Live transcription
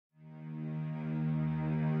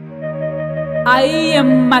I am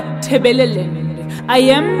Matebeleland. I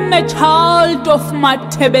am a child of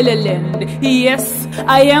Matebeleland. Yes,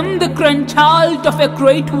 I am the grandchild of a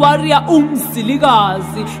great warrior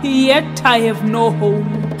Umzilikazi. Yet I have no home.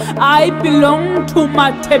 I belong to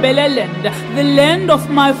Matebeleland, the land of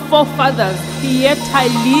my forefathers. Yet I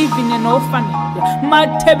live in an orphanage.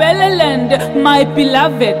 Matebeleland, my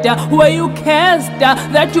beloved, where you cursed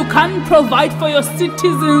that you can't provide for your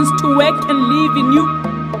citizens to work and live in you.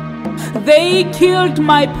 They killed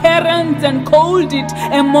my parents and called it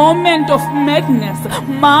a moment of madness.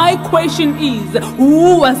 My question is,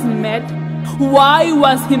 who was mad? Why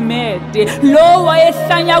was he mad? Lo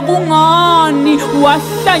wayehlanya kungani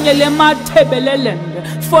wahlanya le Matebeleland.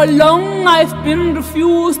 For long I've been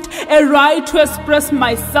refused a right to express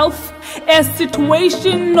myself. A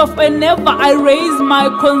situation of whenever I raise my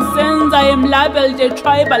concerns, I am labeled a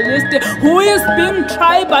tribalist. Who is being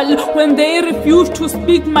tribal when they refuse to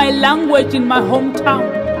speak my language in my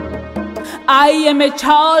hometown? I am a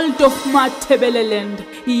child of Matebeleland.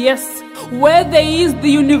 Yes, where there is the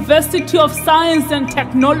University of Science and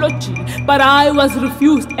Technology, but I was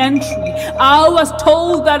refused entry. I was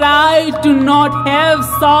told that I do not have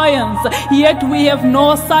science, yet we have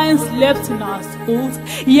no science labs in our schools.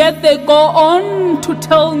 Yet they go on to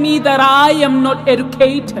tell me that I am not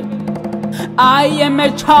educated. I am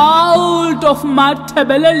a child of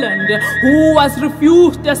Matebeleland who was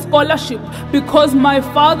refused a scholarship because my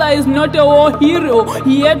father is not a war hero,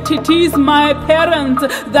 yet it is my parents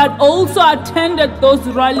that also attended those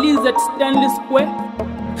rallies at Stanley Square.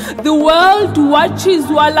 The world watches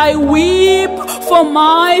while I weep for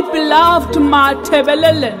my beloved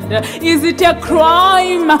Matebeleland. Is it a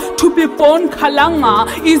crime to be born Kalanga?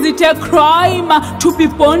 Is it a crime to be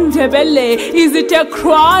born Ndebele? Is it a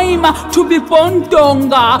crime to be born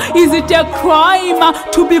Donga? Is it a crime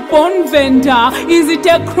to be born Venda? Is it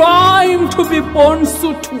a crime to be born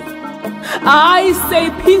Sutu? I say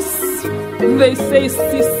peace, they say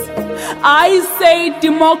sis. I say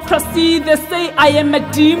democracy, they say I am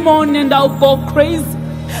a demon and I'll go crazy.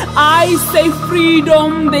 I say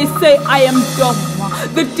freedom, they say I am dumb.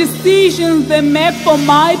 The decisions they make for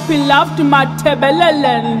my beloved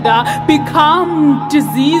Matebeleland become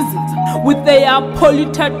diseases with their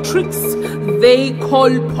polluted tricks they call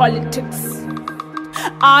politics.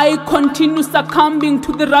 I continue succumbing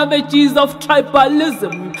to the ravages of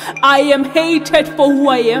tribalism. I am hated for who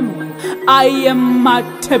I am. I am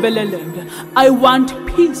Matebeleland. I want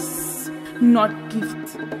peace, not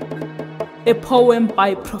gifts. A poem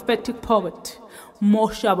by prophetic poet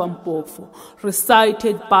Mongezi Mpofu,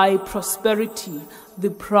 recited by Prosperity,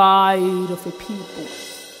 the pride of a people.